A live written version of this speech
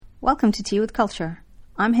Welcome to Tea with Culture.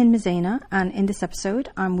 I'm Hind Mazaina, and in this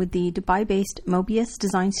episode, I'm with the Dubai-based Mobius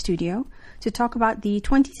Design Studio to talk about the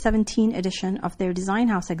 2017 edition of their Design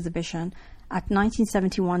House exhibition at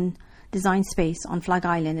 1971 Design Space on Flag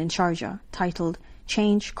Island in Sharjah, titled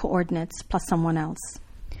Change, Coordinates plus Someone Else.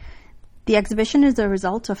 The exhibition is a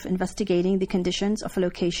result of investigating the conditions of a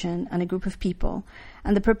location and a group of people,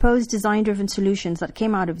 and the proposed design-driven solutions that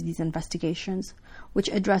came out of these investigations, which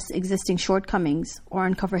address existing shortcomings or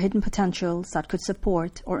uncover hidden potentials that could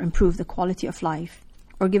support or improve the quality of life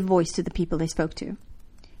or give voice to the people they spoke to.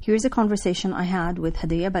 Here's a conversation I had with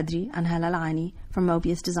Hadiya Badri and Hala Al-Ani from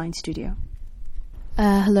Mobius Design Studio.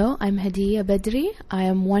 Hello, I'm Hadiya Badri. I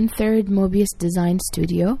am 1/3 Mobius Design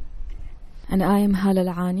Studio. And I am Hala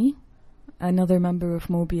Al-Ani, another member of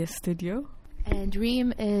Mobius Studio. And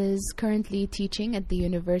Reem is currently teaching at the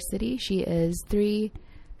university. She is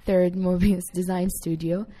 3/3 Mobius Design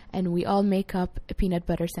Studio, and we all make up a peanut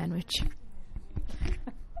butter sandwich.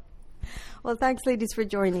 Well, thanks, ladies, for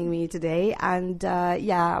joining me today. And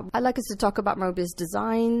I'd like us to talk about Mobius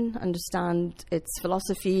Design, understand its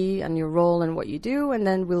philosophy and your role and what you do, and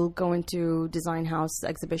then we'll go into Design House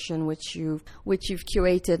exhibition, which you've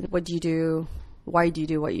curated. What do you do? Why do you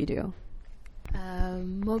do what you do?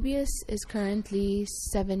 Mobius is currently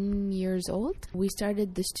 7 years old. We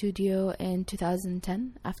started the studio in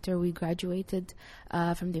 2010 after we graduated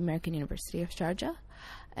from the American University of Sharjah.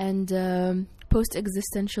 And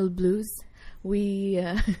post-existential blues, we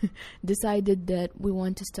decided that we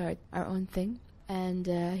want to start our own thing. And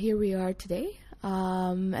here we are today.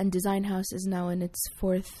 And Design House is now in its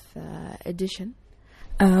 4th edition.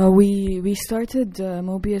 We started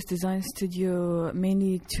Mobius Design Studio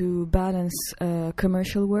mainly to balance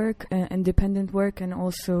commercial work, independent work, and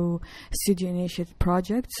also studio-initiated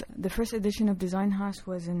projects. The first edition of Design House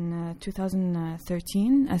was in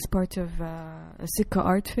 2013 as part of Sikka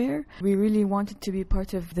Art Fair. We really wanted to be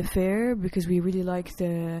part of the fair because we really liked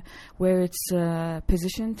where it's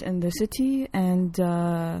positioned in the city, and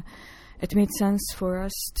it made sense for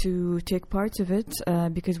us to take part of it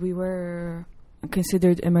because we were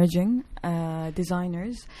considered emerging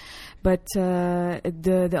designers, but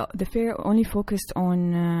the fair only focused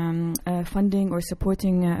on funding or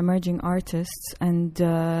supporting emerging artists, and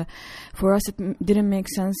for us it didn't make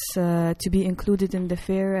sense to be included in the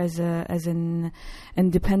fair as an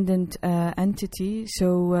independent entity.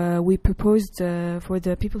 So we proposed for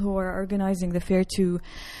the people who are organizing the fair to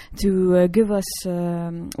give us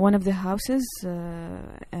one of the houses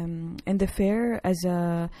in the fair as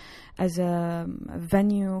a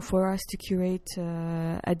venue for us to curate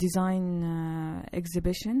a design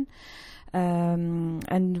exhibition.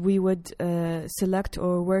 And we would select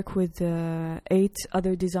or work with 8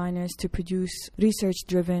 other designers to produce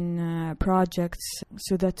research-driven projects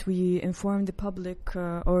so that we inform the public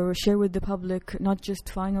or share with the public not just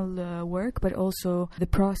final work, but also the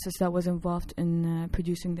process that was involved in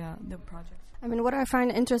producing the project. I mean, what I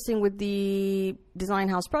find interesting with the Design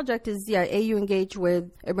House project is, you engage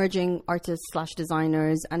with emerging artists /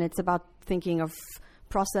 designers, and it's about thinking of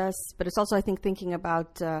process, but it's also, I think, thinking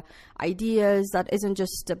about ideas that isn't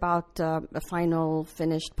just about a final,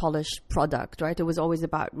 finished, polished product, right? It was always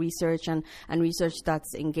about research and research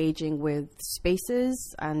that's engaging with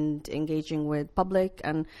spaces and engaging with public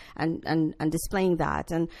and displaying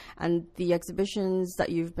that. And the exhibitions that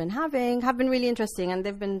you've been having have been really interesting, and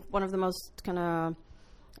they've been one of the most kind of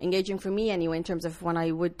engaging for me anyway, in terms of when I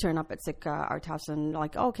would turn up at Sikka Art House and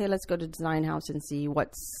okay, let's go to Design House and see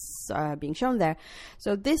what's being shown there.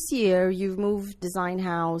 So this year you've moved Design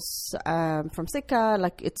House from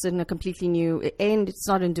Sikka, it's in a completely new, and it's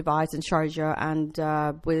not in Dubai, it's in Sharjah, and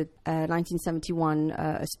with 1971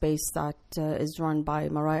 a space that is run by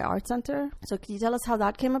Maraya Art Center. So can you tell us how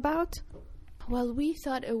that came about? Well, we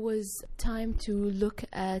thought it was time to look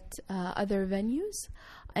at other venues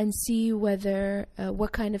and see whether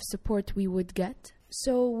what kind of support we would get.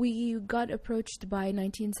 So we got approached by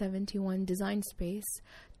 1971 Design Space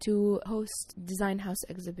to host Design House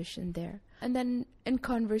exhibition there. And then in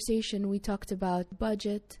conversation we talked about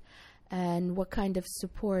budget and what kind of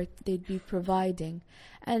support they'd be providing.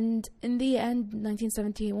 And in the end,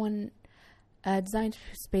 1971 Design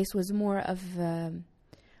Space was more of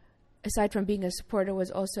aside from being a supporter, was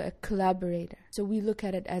also a collaborator. So we look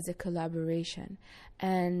at it as a collaboration.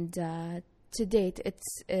 And to date,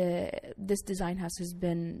 this Design House has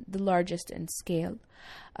been the largest in scale.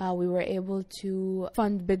 We were able to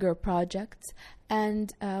fund bigger projects,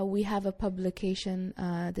 and we have a publication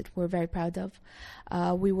that we're very proud of.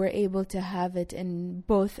 We were able to have it in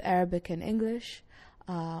both Arabic and English,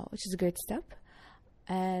 which is a great step.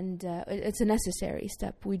 And it's a necessary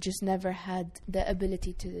step. We just never had the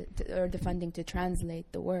ability or the funding to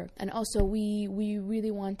translate the work. And also we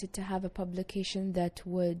really wanted to have a publication that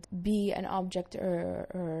would be an object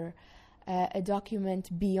or a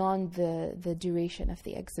document beyond the duration of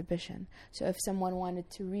the exhibition. So if someone wanted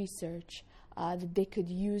to research, that they could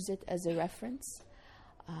use it as a reference.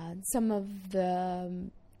 Some of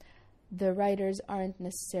the writers aren't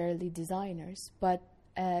necessarily designers, but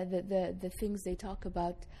the things they talk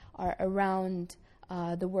about are around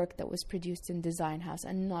the work that was produced in Design House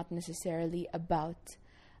and not necessarily about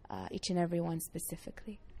each and every one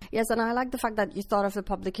specifically. Yes, and I like the fact that you thought of the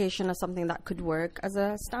publication as something that could work as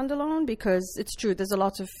a standalone, because it's true, there's a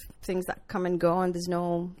lot of things that come and go and there's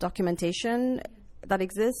no documentation that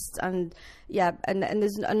exists, and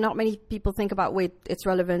there's not many people think about its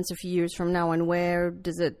relevance a few years from now, and where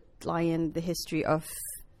does it lie in the history of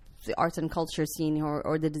the art and culture scene here,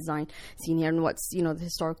 or the design scene here, and what's the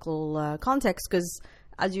historical context. Because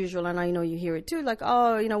as usual, and I know you hear it too, like,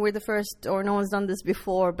 we're the first, or no one's done this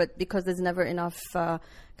before, but because there's never enough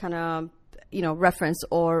kind of reference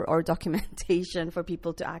or documentation for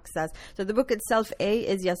people to access. So the book itself,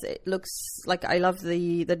 it looks like, I love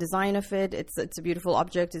the design of it. It's a beautiful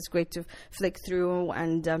object. It's great to flick through,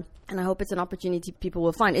 and I hope it's an opportunity people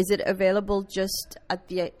will find. Is it available just at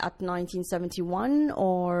 1971,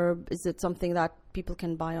 or is it something that people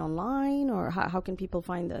can buy online, or how can people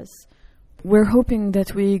find this? We're hoping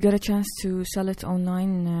that we get a chance to sell it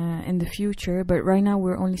online in the future, but right now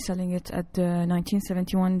we're only selling it at the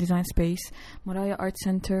 1971 Design Space, Moraya Art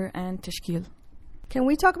Center, and Tashkil. Can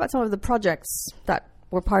we talk about some of the projects that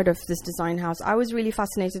were part of this design house? I was really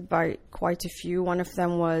fascinated by quite a few. One of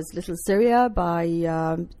them was Little Syria by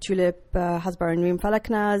Tulip Hasbar and Reem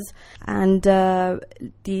Falaknaz, and The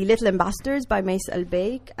Little Ambassadors by Mace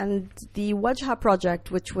El-Beik, and the Wajha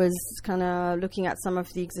project, which was kind of looking at some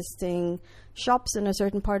of the existing shops in a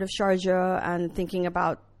certain part of Sharjah and thinking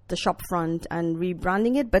about the shop front and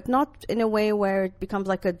rebranding it, but not in a way where it becomes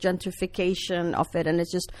like a gentrification of it, and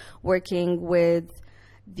it's just working with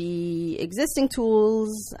the existing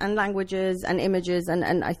tools and languages and images,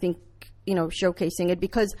 and I think showcasing it,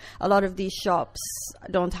 because a lot of these shops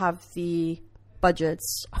don't have the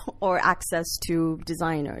budgets or access to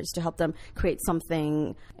designers to help them create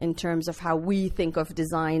something in terms of how we think of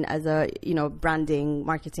design as a branding,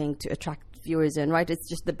 marketing to attract viewers in, right? It's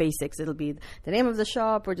just the basics. It'll be the name of the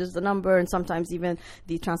shop or just the number, and sometimes even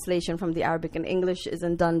the translation from the Arabic and English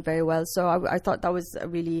isn't done very well. So I thought that was a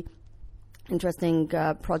really interesting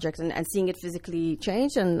project, and seeing it physically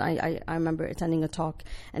change, and I remember attending a talk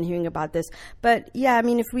and hearing about this. But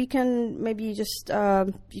if we can maybe just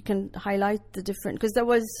you can highlight the different, because there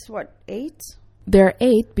was 8? There are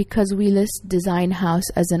 8 because we list Design House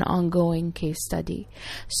as an ongoing case study.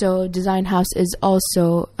 So Design House is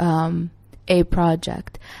also a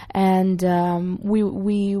project, and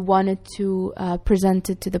we wanted to present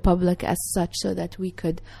it to the public as such, so that we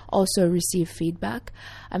could also receive feedback.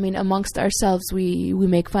 I mean, amongst ourselves, we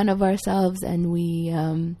make fun of ourselves, and we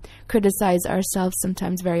criticize ourselves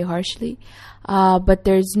sometimes very harshly, but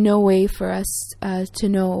there's no way for us to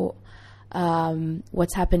know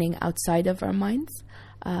what's happening outside of our minds.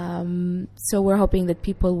 So we're hoping that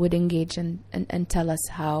people would engage and tell us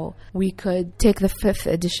how we could take the 5th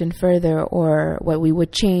edition further, or what we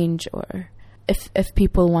would change, or if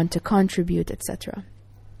people want to contribute, etc.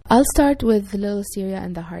 I'll start with Little Syria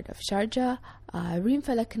and the Heart of Sharjah. Reem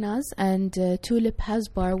Falaknaz and Tulip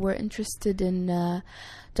Hasbar were interested in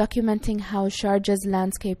documenting how Sharjah's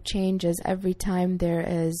landscape changes every time there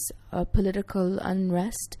is political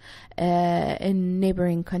unrest in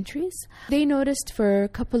neighboring countries. They noticed for a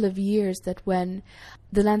couple of years that when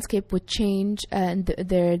the landscape would change and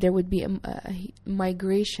there would be a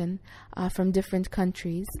migration from different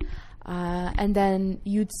countries, and then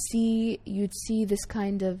you'd see this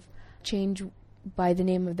kind of change by the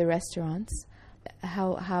name of the restaurants,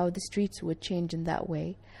 how the streets would change in that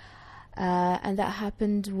way. And that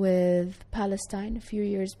happened with Palestine a few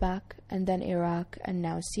years back, and then Iraq, and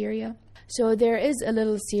now Syria. So there is a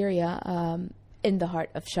Little Syria in the heart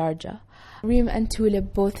of Sharjah. Reem and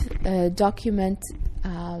Tulip both document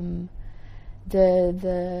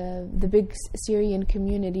the big Syrian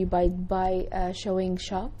community by showing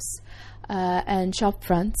shops and shop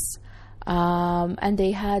fronts. And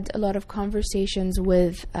they had a lot of conversations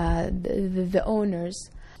with the owners,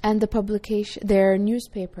 and the publication, their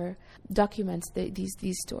newspaper documents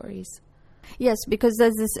these stories. Yes, because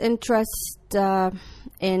there's this interest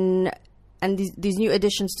in these new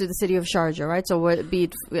additions to the city of Sharjah, right? So be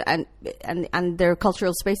it and their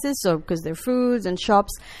cultural spaces, so because they're foods and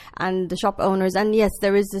shops and the shop owners, and yes,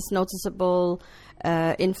 there is this noticeable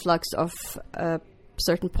influx of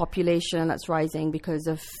certain population that's rising because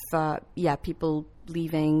of people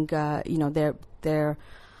leaving their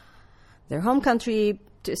home country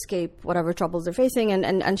to escape whatever troubles they're facing,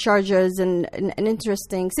 and Sharjah is an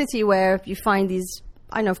interesting city where you find these,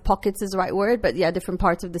 I don't know if pockets is the right word, but different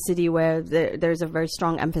parts of the city where there's a very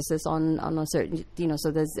strong emphasis on a certain,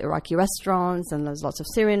 so there's Iraqi restaurants and there's lots of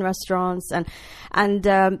Syrian restaurants, and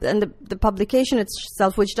the publication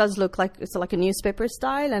itself, which does look like it's like a newspaper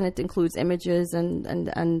style, and it includes images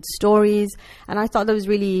and stories, and I thought it was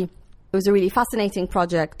a really fascinating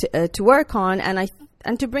project to work on,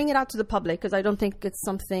 and to bring it out to the public, because I don't think it's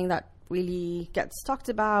something that really gets talked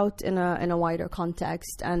about in a wider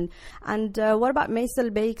context. And what about Maisel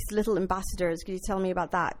Beik's Little Ambassadors? Could you tell me about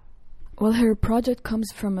that? Well, her project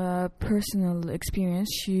comes from a personal experience.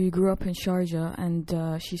 She grew up in Sharjah,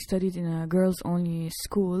 and she studied in a girls-only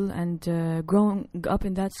school. And growing up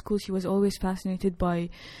in that school, she was always fascinated by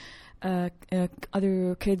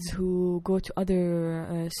other kids who go to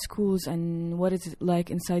other schools and what is it like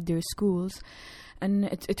inside their schools. And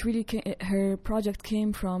it really her project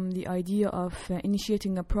came from the idea of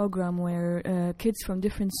initiating a program where kids from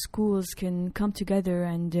different schools can come together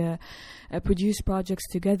and produce projects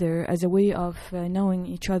together as a way of knowing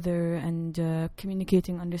each other and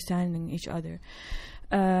communicating, understanding each other.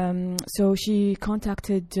 So she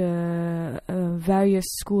contacted various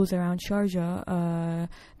schools around Sharjah,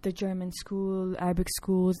 the German school, Arabic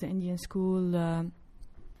schools, the Indian school,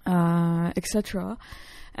 etc.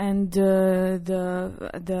 And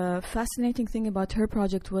the fascinating thing about her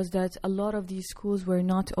project was that a lot of these schools were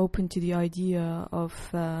not open to the idea of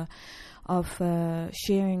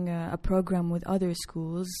sharing a program with other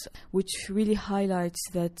schools, which really highlights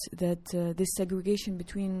that this segregation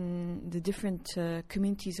between the different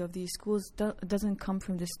communities of these schools doesn't come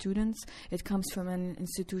from the students; it comes from an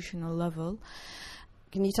institutional level.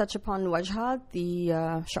 Can you touch upon Wajha, the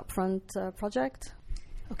shopfront project?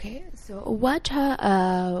 Okay, so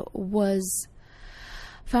Wajha was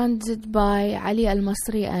founded by Ali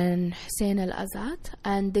Al-Masri and Hussein Al-Azad,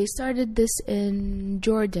 and they started this in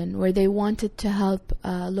Jordan, where they wanted to help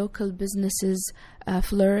local businesses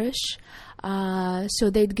flourish. So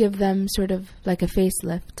they'd give them sort of like a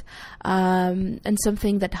facelift, and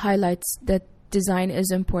something that highlights that design is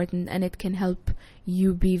important and it can help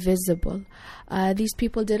you be visible. These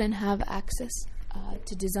people didn't have access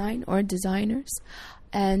to design or designers,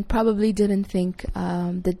 and probably didn't think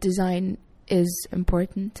that design is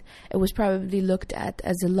important. It was probably looked at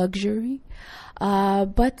as a luxury.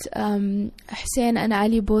 But Hussein and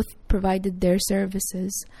Ali both provided their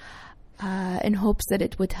services in hopes that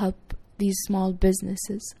it would help these small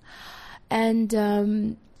businesses.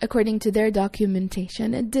 And according to their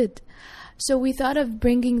documentation, it did. So we thought of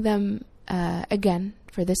bringing them again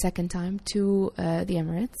for the second time to the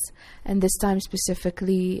Emirates, and this time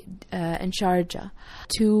specifically in Sharjah,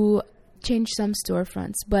 to change some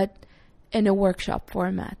storefronts, but in a workshop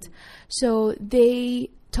format. So they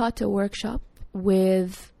taught a workshop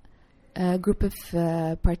with a group of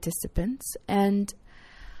participants, and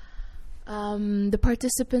the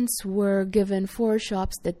participants were given 4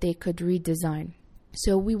 shops that they could redesign.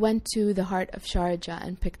 So we went to the heart of Sharjah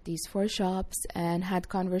and picked these 4 shops and had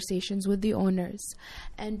conversations with the owners.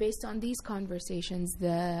 And based on these conversations,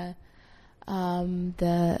 the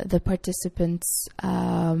participants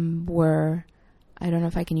were, I don't know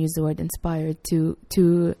if I can use the word inspired, to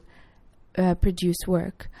produce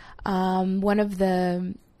work. One of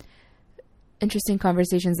the interesting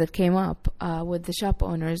conversations that came up with the shop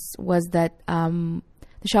owners was that the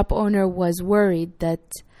shop owner was worried that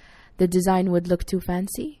the design would look too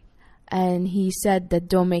fancy, and he said that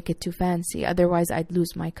don't make it too fancy, otherwise I'd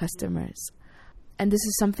lose my customers. And this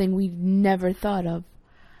is something we've never thought of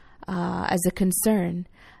as a concern.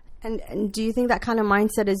 And do you think that kind of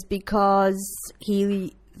mindset is because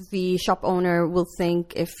the shop owner will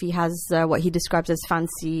think if he has what he describes as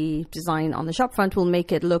fancy design on the shop front, will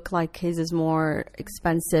make it look like his is more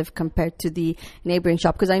expensive compared to the neighboring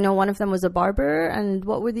shop? Because I know one of them was a barber, and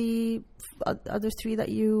what were the other 3 that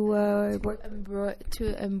you worked?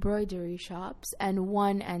 2 embroidery shops and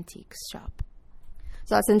 1 antiques shop.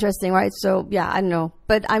 So that's interesting, right? So yeah, I don't know,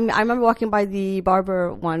 but I remember walking by the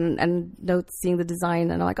barber one and seeing the design,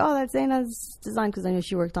 and I'm like, oh, that's Zaina's design, because I know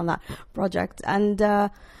she worked on that project. And I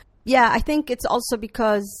think it's also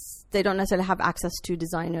because they don't necessarily have access to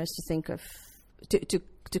designers to think of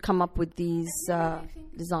to come up with these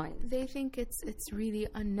designs. They think it's really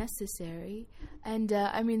unnecessary. And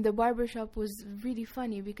I mean, the barbershop was really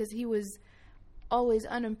funny because he was always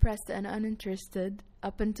unimpressed and uninterested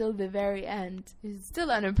up until the very end. He's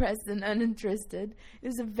still unimpressed and uninterested.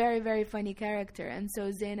 He's a very, very funny character. And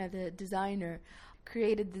so Zena, the designer,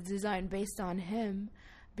 created the design based on him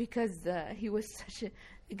because he was such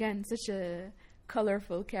a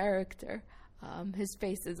colorful character. His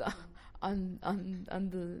face is on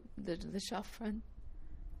the shop front.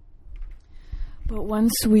 But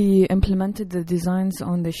once we implemented the designs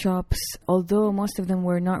on the shops, although most of them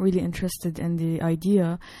were not really interested in the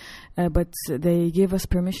idea, but they gave us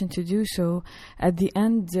permission to do so, at the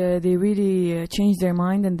end they really changed their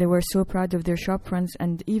mind, and they were so proud of their shop fronts.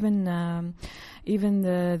 And even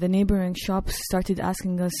the neighboring shops started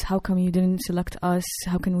asking us, how come you didn't select us?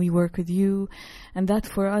 How can we work with you? And that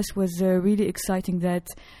for us was really exciting, that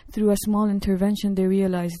through a small intervention they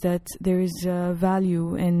realized that there is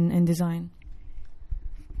value in design.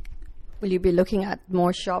 Will you be looking at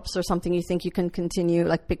more shops or something you think you can continue,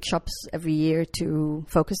 like pick shops every year to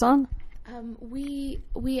focus on? We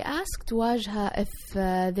asked Wajha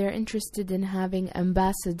if they're interested in having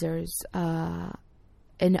ambassadors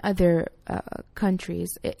in other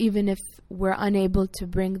countries, even if we're unable to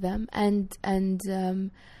bring them, and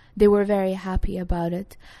they were very happy about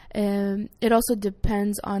it. It also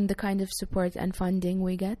depends on the kind of support and funding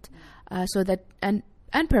we get,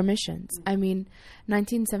 and permissions. I mean,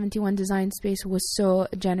 1971 Design Space was so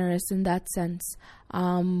generous in that sense.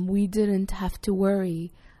 We didn't have to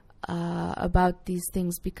worry about these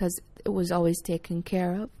things because it was always taken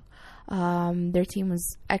care of. Their team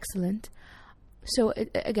was excellent. So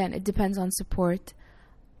it depends on support,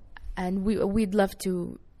 and we'd love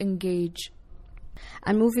to engage.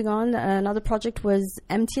 And moving on, another project was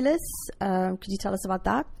Emptyless. Could you tell us about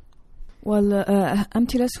that? Well,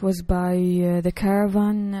 Emptyless was by the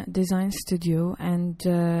Caravan Design Studio, and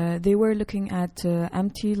they were looking at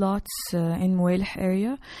empty lots in Muwaylih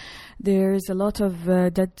area. There's a lot of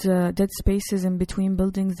dead spaces in between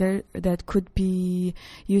buildings there that could be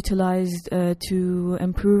utilized to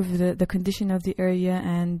improve the condition of the area.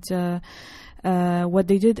 And what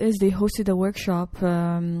they did is they hosted a workshop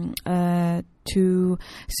to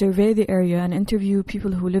survey the area and interview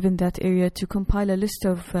people who live in that area to compile a list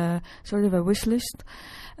of sort of a wish list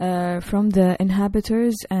from the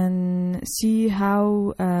inhabitants and see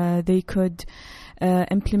how they could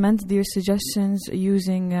implement their suggestions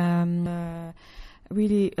using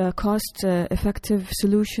really cost-effective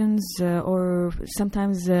solutions, or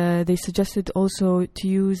sometimes they suggested also to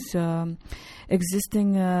use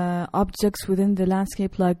existing objects within the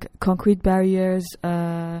landscape, like concrete barriers,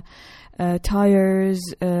 tires,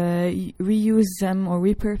 reuse them or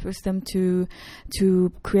repurpose them to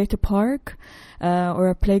create a park or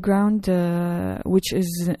a playground, which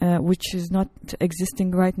is not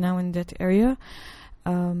existing right now in that area.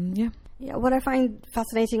 Yeah, what I find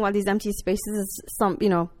fascinating about these empty spaces is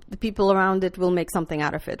the people around it will make something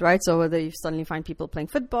out of it, right? So whether you suddenly find people playing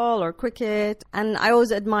football or cricket, and I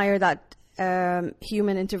always admire that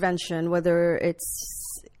human intervention, whether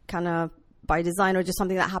it's kind of by design or just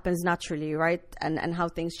something that happens naturally, right? And how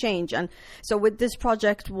things change. And so with this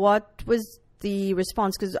project, what was the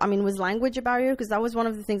response? Because, was language a barrier? Because that was one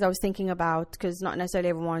of the things I was thinking about, because not necessarily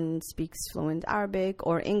everyone speaks fluent Arabic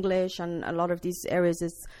or English, and a lot of these areas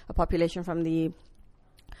is a population from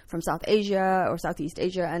South Asia or Southeast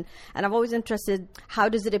Asia, and I'm always interested, how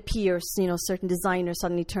does it appear, certain designers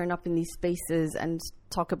suddenly turn up in these spaces and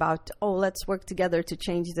talk about, let's work together to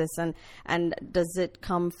change this, and does it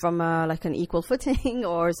come from like an equal footing,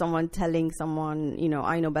 or someone telling someone,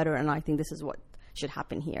 I know better and I think this is what should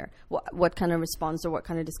happen here? What kind of response or what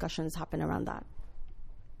kind of discussions happen around that?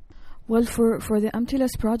 Well, for the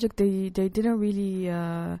Emptyless project, they didn't really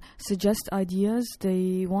suggest ideas.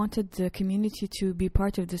 They wanted the community to be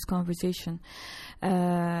part of this conversation,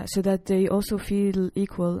 so that they also feel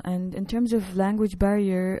equal. And in terms of language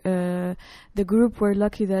barrier, the group were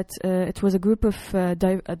lucky that it was a group of a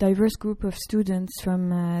diverse group of students from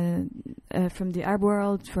the Arab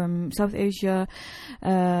world, from South Asia,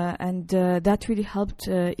 and that really helped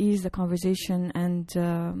ease the conversation.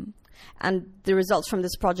 And the results from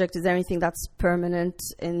this project, is there anything that's permanent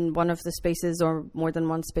in one of the spaces or more than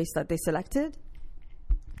one space that they selected?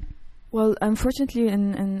 Well, unfortunately,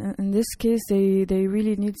 in this case, they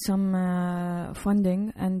really need some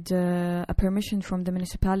funding and a permission from the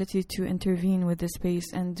municipality to intervene with the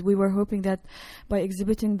space. And we were hoping that by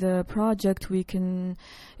exhibiting the project, we can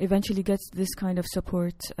eventually get this kind of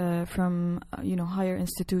support from higher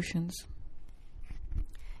institutions.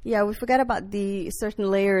 Yeah, we forget about the certain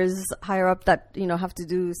layers higher up that, have to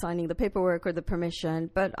do signing the paperwork or the permission.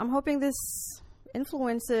 But I'm hoping this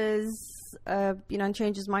influences, and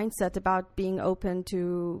changes mindset about being open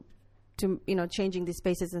to to changing these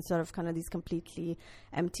spaces instead of kind of these completely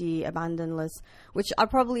empty, abandonedless, which are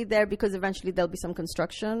probably there because eventually there'll be some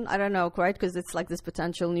construction. I don't know, right? Because it's like this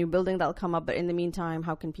potential new building that'll come up. But in the meantime,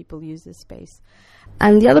 how can people use this space?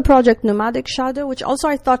 And the other project, Nomadic Shadow, which also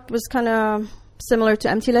I thought was kind of similar to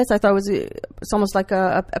Emptyless. I thought it's almost like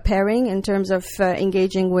a pairing in terms of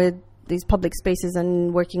engaging with these public spaces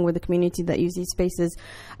and working with the community that use these spaces.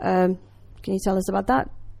 Can you tell us about that?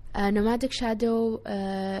 Nomadic Shadow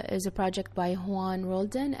is a project by Juan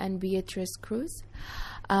Roldan and Beatrice Cruz.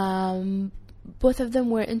 Both of them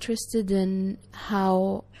were interested in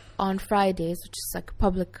how on Fridays, which is like a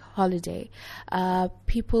public holiday,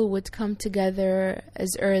 people would come together as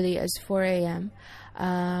early as 4 a.m.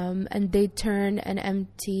 And they'd turn an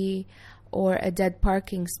empty or a dead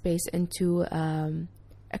parking space into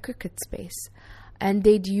a cricket space. And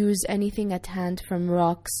they'd use anything at hand from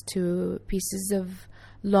rocks to pieces of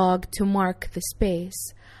log to mark the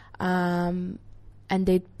space, and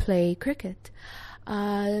they'd play cricket.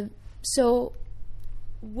 So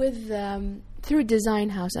with through Design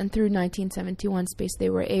House and through 1971 Space,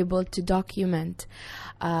 they were able to document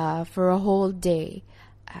for a whole day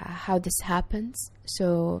how this happens.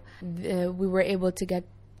 So we were able to get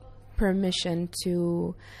permission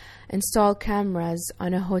to install cameras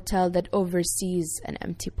on a hotel that oversees an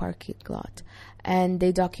empty parking lot. And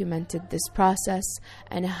they documented this process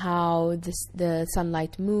and how the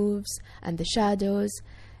sunlight moves and the shadows,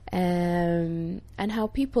 and how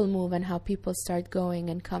people move and how people start going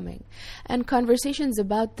and coming. And conversations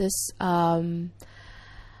about this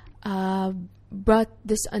brought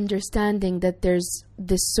this understanding that there's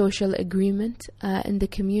this social agreement in the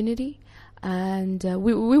community. And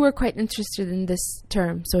we were quite interested in this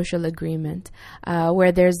term, social agreement,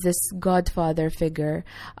 where there's this godfather figure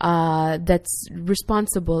that's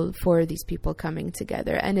responsible for these people coming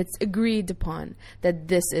together. And it's agreed upon that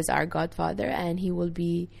this is our godfather and he will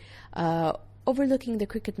be overlooking the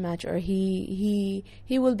cricket match, or he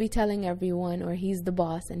will be telling everyone, or he's the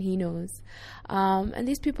boss and he knows. And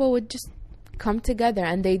these people would just come together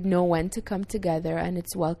and they'd know when to come together, and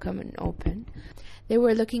it's welcome and open. They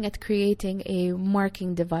were looking at creating a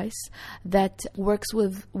marking device that works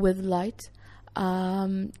with light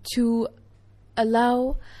to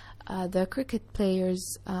allow the cricket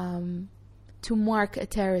players to mark a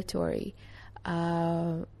territory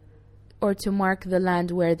or to mark the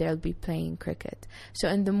land where they'll be playing cricket. So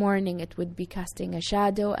in the morning it would be casting a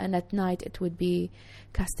shadow, and at night it would be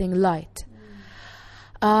casting light.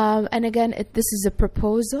 And again, this is a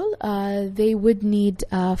proposal. They would need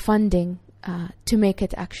funding to make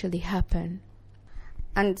it actually happen.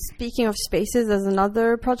 And speaking of spaces, there's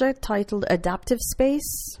another project titled Adaptive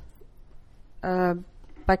Space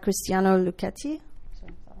by Cristiano Lucchetti.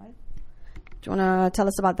 Do you want to tell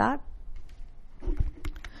us about that?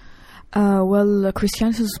 Well,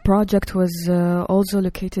 Cristiano's project was also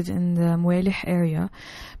located in the Muelih area,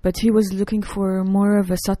 but he was looking for more of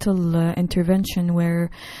a subtle intervention where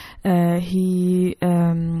he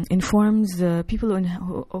informs the people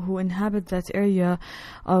who inhabit that area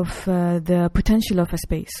of the potential of a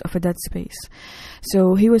space, of a dead space.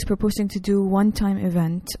 So he was proposing to do one-time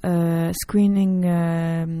event, screening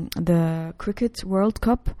the Cricket World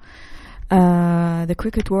Cup. On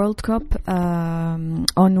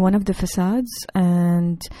one of the facades,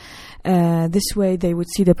 and this way they would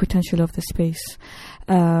see the potential of the space.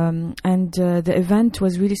 And the event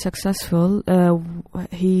was really successful.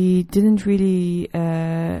 He didn't really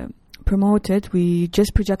promote it. We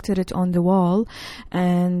just projected it on the wall,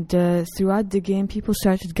 and throughout the game people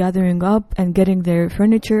started gathering up and getting their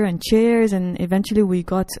furniture and chairs, and eventually we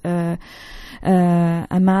got a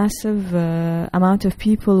massive amount of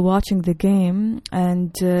people watching the game.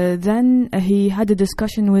 And then he had a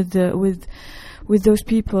discussion with those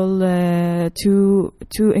people to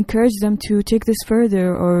encourage them to take this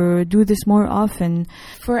further or do this more often.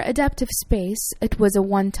 For Adaptive Space, it was a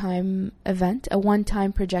one-time event, a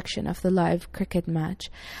one-time projection of the live cricket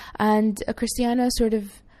match. And Cristiano sort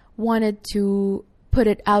of wanted to put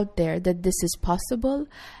it out there that this is possible,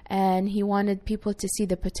 and he wanted people to see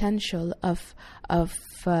the potential of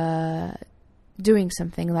doing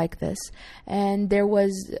something like this. And there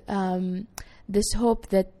was this hope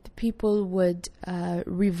that people would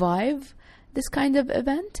revive this kind of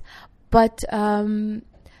event, but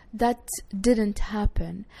that didn't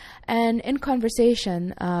happen. And in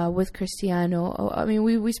conversation with Cristiano, I mean,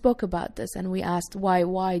 we spoke about this and we asked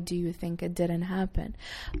why do you think it didn't happen?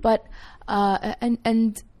 But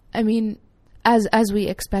and I mean, as we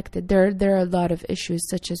expected, there are a lot of issues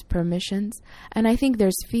such as permissions, and I think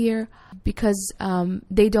there's fear because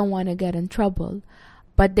they don't want to get in trouble,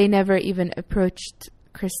 but they never even approached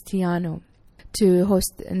Cristiano to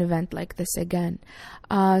host an event like this again.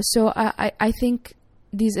 So I think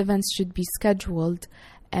these events should be scheduled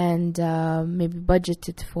and maybe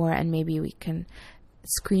budgeted for, and maybe we can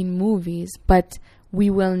screen movies, but we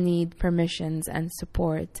will need permissions and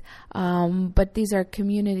support. But these are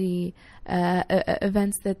community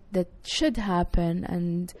events that should happen,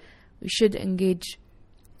 and we should engage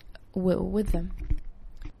with them.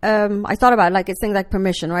 I thought about it's things like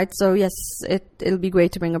permission, right? So yes, it'll be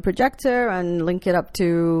great to bring a projector and link it up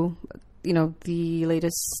to, the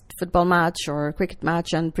latest football match or cricket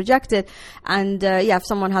match and project it. And if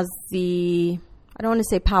someone has the, I don't want to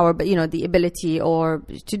say power, but the ability or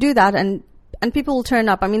to do that, and people will turn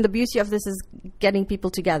up. I mean, the beauty of this is getting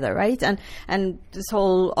people together, right? And this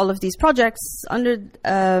all of these projects under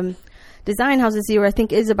Design Houses here, I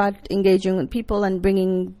think, is about engaging with people and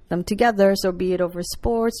bringing them together. So be it over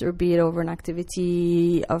sports or be it over an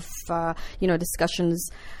activity of,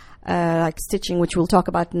 discussions like stitching, which we'll talk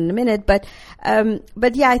about in a minute. But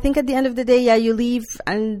yeah, I think at the end of the day, you leave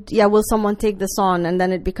and will someone take this on? And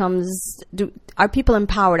then it becomes, are people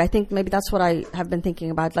empowered? I think maybe that's what I have been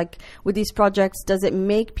thinking about. Like with these projects, does it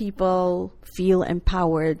make people feel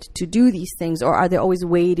empowered to do these things, or are they always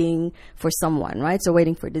waiting for someone, right? So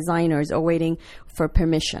waiting for designers or waiting for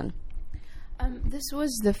permission. This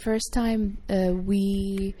was the first time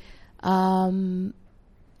we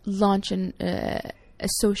launched a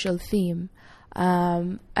social theme,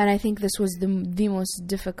 and I think this was the most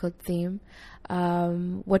difficult theme.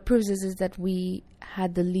 What proves this is that we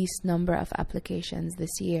had the least number of applications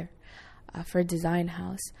this year for Design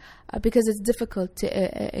House, because it's difficult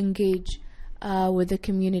to engage with the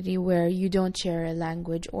community where you don't share a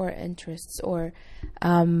language or interests, or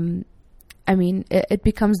it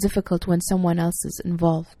becomes difficult when someone else is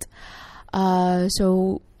involved.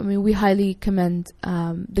 So we highly commend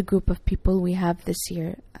the group of people we have this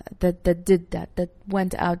year that did that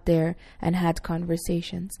went out there and had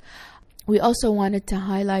conversations. We also wanted to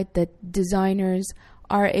highlight that designers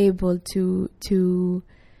are able to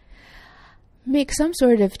make some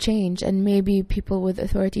sort of change, and maybe people with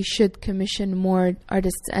authority should commission more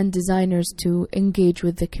artists and designers to engage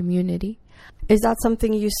with the community. Is that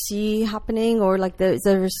something you see happening, or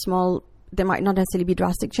there might not necessarily be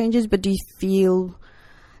drastic changes, but do you feel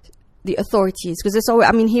the authorities, because it's always,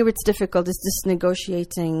 here it's difficult, it's just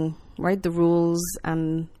negotiating, right, the rules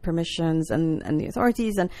and permissions and the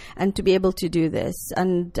authorities and to be able to do this,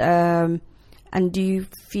 and do you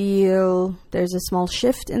feel there's a small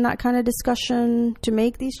shift in that kind of discussion to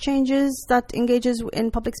make these changes that engages in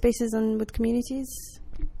public spaces and with communities?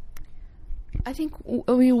 I think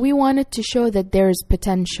we wanted to show that there's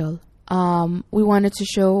potential. We wanted to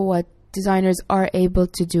show what designers are able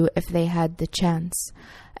to do if they had the chance.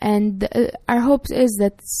 And our hope is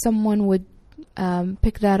that someone would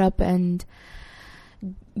pick that up and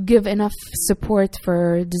give enough support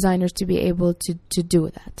for designers to be able to do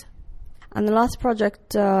that. And the last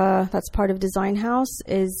project that's part of Design House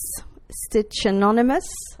is Stitch Anonymous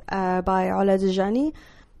by Ola Dajani.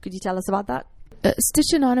 Could you tell us about that?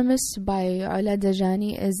 Stitch Anonymous by Ola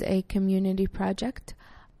Dajani is a community project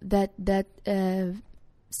that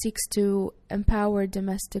seeks to empower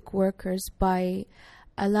domestic workers by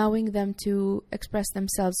allowing them to express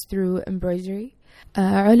themselves through embroidery.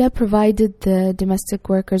 Ola provided the domestic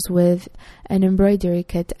workers with an embroidery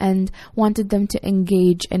kit and wanted them to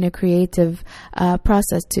engage in a creative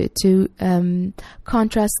process to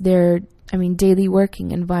contrast their daily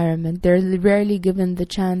working environment. They're rarely given the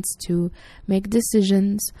chance to make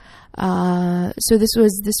decisions. So this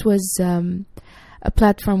was a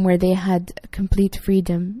platform where they had complete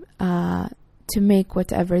freedom to make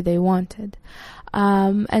whatever they wanted.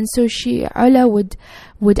 And so Ola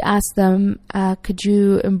would ask them, could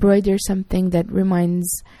you embroider something that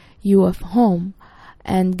reminds you of home,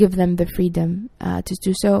 and give them the freedom to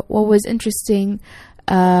do so. What was interesting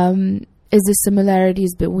is the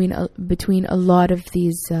similarities between a lot of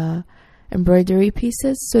these embroidery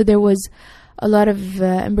pieces. So there was a lot of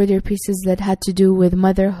embroidery pieces that had to do with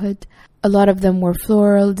motherhood. A lot of them were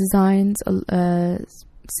floral designs,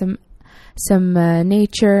 some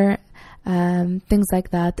nature, things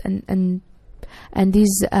like that, and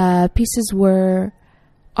these pieces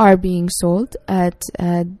are being sold at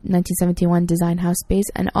 1971 Design House Space,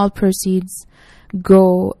 and all proceeds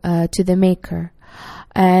go to the maker.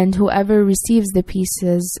 And whoever receives the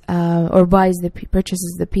pieces or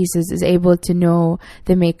purchases the pieces is able to know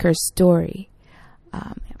the maker's story.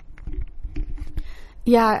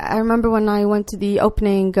 Yeah, I remember when I went to the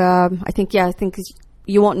opening. I think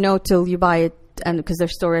you won't know till you buy it and because their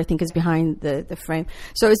story, I think, is behind the frame.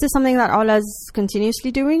 So is this something that Ola's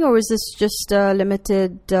continuously doing, or is this just a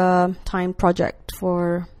limited time project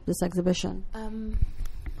for this exhibition?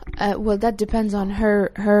 Well, that depends on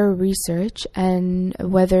her research and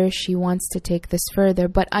whether she wants to take this further.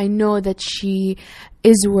 But I know that she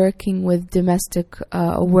is working with domestic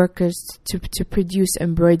workers to produce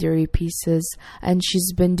embroidery pieces, and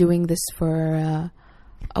she's been doing this for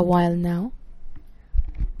a while now.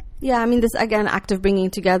 Yeah, I mean, this, again, act of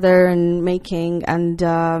bringing together and making, and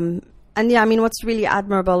yeah, I mean, what's really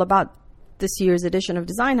admirable about this year's edition of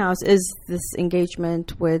Design House is this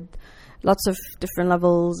engagement with lots of different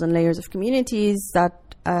levels and layers of communities that,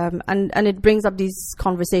 and it brings up these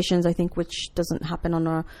conversations, I think, which doesn't happen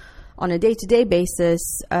on a day-to-day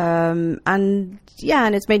basis, and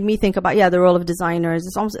it's made me think about the role of designers.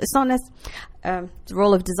 It's not the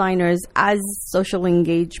role of designers as social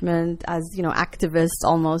engagement, as activists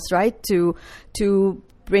almost, right? To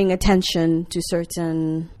bring attention to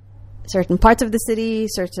certain parts of the city,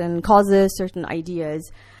 certain causes, certain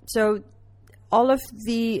ideas. So all of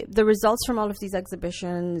the results from all of these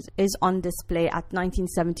exhibitions is on display at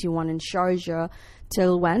 1971 in Sharjah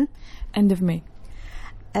till when? End of May.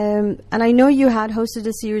 And I know you had hosted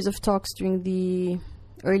a series of talks during the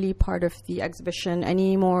early part of the exhibition.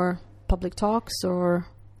 Any more public talks or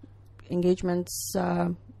engagements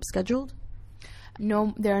scheduled?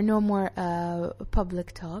 No, there are no more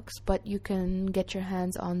public talks, but you can get your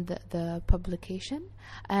hands on the publication,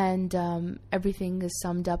 and everything is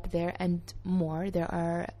summed up there and more. There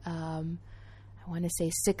are, I want to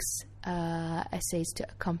say, 6 essays to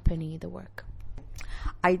accompany the work.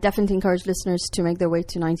 I definitely encourage listeners to make their way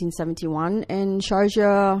to 1971 in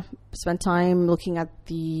Sharjah, spend time looking at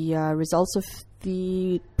the results of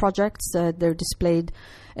the projects. They're displayed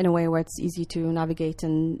in a way where it's easy to navigate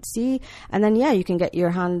and see. And then, you can get your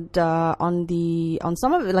hand on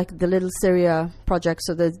some of it, like the Little Syria project.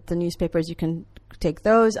 So the newspapers, you can take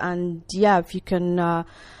those. And, if you can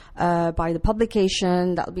buy the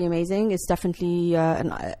publication, that would be amazing. It's definitely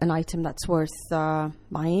an item that's worth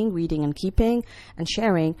buying, reading, and keeping, and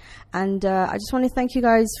sharing. And I just want to thank you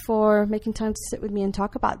guys for making time to sit with me and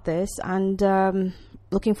talk about this. And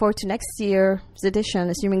looking forward to next year's edition,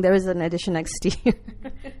 assuming there is an edition next year.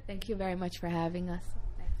 Thank you very much for having us.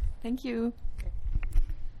 Thank you.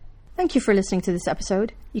 Thank you for listening to this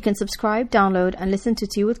episode. You can subscribe, download, and listen to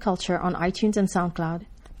Tea with Culture on iTunes and SoundCloud.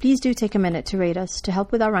 Please do take a minute to rate us to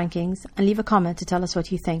help with our rankings, and leave a comment to tell us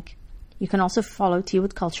what you think. You can also follow Tea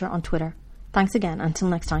with Culture on Twitter. Thanks again. Until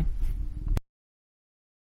next time.